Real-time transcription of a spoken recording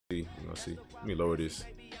Let's see. Let me lower this.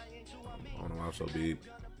 I don't know why I'm so big.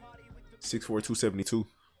 6'4", 272.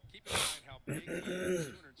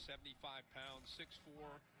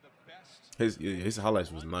 His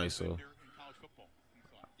highlights was nice. So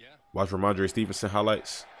watch Ramondre Stevenson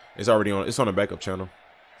highlights. It's already on. It's on the backup channel.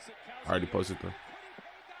 I already posted them.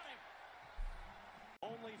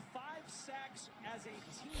 Only 5 sacks as a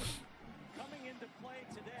team coming into play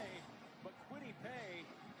today, but Kwity Paye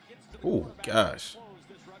gets to the quarterback to close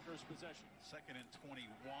this Rutgers possession. 2nd and 21.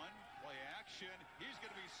 Play action. He's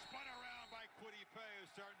going to be spun around by Kwity Paye,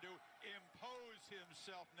 who's starting to impose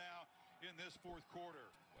himself now in this 4th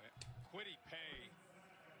quarter. Kwity Paye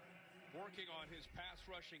working on his pass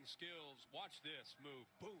rushing skills. Watch this move.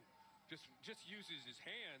 Boom. Just uses his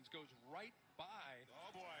hands, goes right by.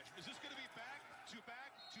 Oh boy, is this going to be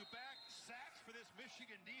back-to-back sacks for this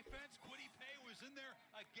Michigan defense? Kwity Paye was in there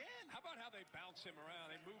again. How about how they bounce him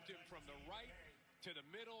around? They moved him from the right to the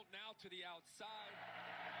middle, now to the outside.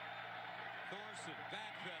 Thorson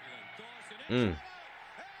backpedaling. Thorson and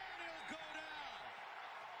he'll go down.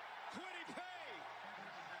 Kwity Paye.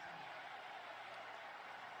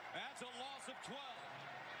 That's a loss of 12.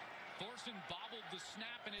 Thorson bobbled the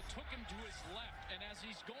snap, and it took him to his left. And as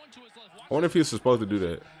he's going to his left, I wonder if he was supposed to do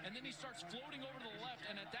that. And then he starts floating over to the left,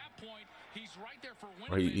 and at that point, he's right there for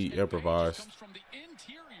Or he improvised. Comes from the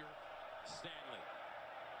interior. Stanley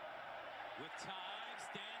with time.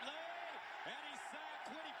 Stanley, and he sacked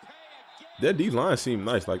Kwity Paye again. That D line seemed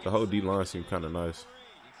nice. Like the whole D line seemed kind of nice.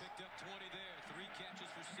 He picked up 20 there. 3 catches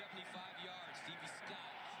for 75 yards. Stevie Scott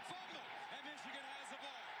fumbled, and Michigan has the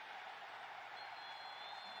ball.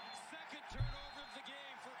 Second turnover of the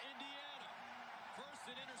game for Indiana. First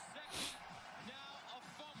an interception, now a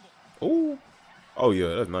fumble. Oh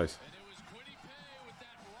yeah, that's nice. And it was Kwity Paye with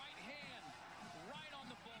that right hand right on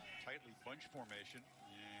the ball. Tightly bunch formation,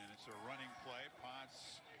 and it's a running play.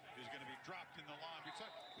 Potts is going to be dropped in the line. We saw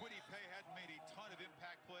Kwity Paye hadn't made a ton of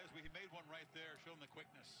impact plays, but he made one right there, showing the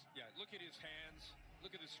quickness. Yeah, look at his hands.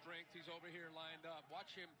 Look at his strength. He's over here lined up.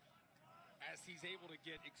 Watch him as he's able to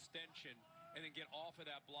get extension and then get off of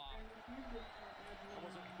that block.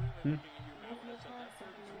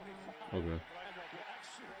 Okay.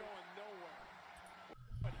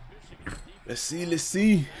 Let's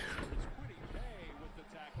see.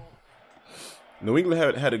 New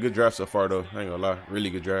England had a good draft so far, though. I ain't gonna lie, really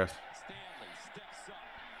good draft. Stanley steps up.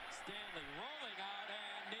 Stanley rolling out,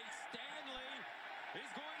 and Nate Stanley is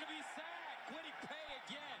going to be sacked. Kwity Paye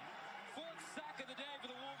again. 4th sack of the day for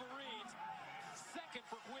the Wolverines. 2nd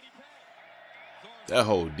for Kwity Paye. That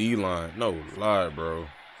whole D line, no lie, bro.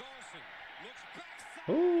 Thorson looks backside.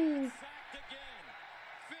 Ooh. Sacked again.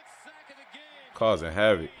 5th sack of the game. Causing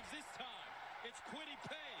havoc. This time, it's Kwity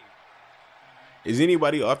Paye. Is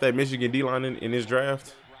anybody off that Michigan D line in this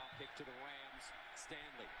draft?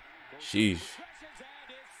 Sheesh.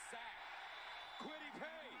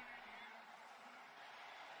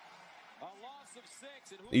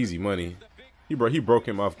 Easy money. He broke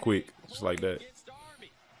him off quick, just like that.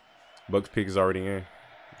 Bucks pick is already in.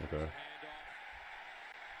 Okay.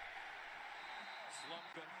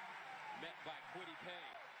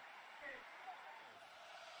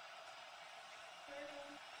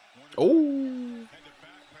 Oh.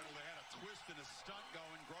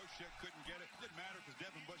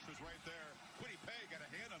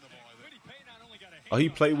 Oh, he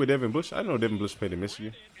played with Devin Bush? I didn't know Devin Bush played in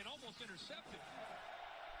Michigan.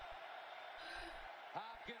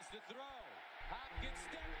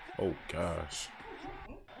 Oh, gosh.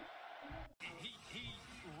 He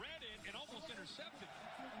read it and almost intercepted.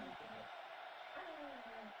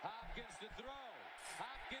 Hopkins to throw.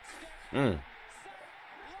 Hopkins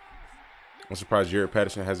I'm surprised Jared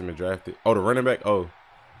Patterson hasn't been drafted. Oh, the running back? Oh.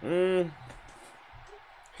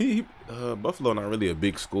 Buffalo not really a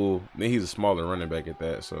big school. Then he's a smaller running back at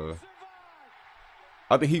that, so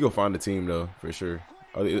I think he gonna find a team though, for sure.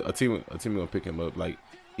 A team gonna pick him up. Like,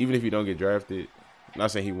 even if he don't get drafted, not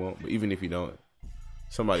saying he won't, but even if he don't,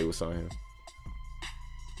 somebody will sign him.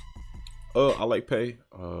 I like Paye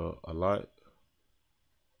a lot.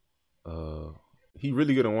 He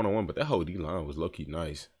really good on one-on-one, but that whole D line was low-key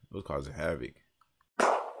nice. It was causing havoc.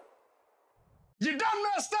 You done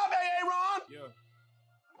messed up, Aaron. Yeah.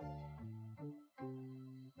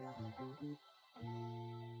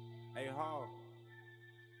 Hey, Hall,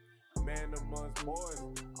 man amongst boys,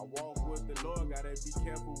 I walk with the Lord. Gotta be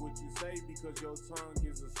careful what you say because your tongue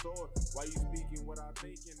is a sword. Why you speaking what I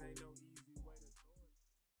think and ain't no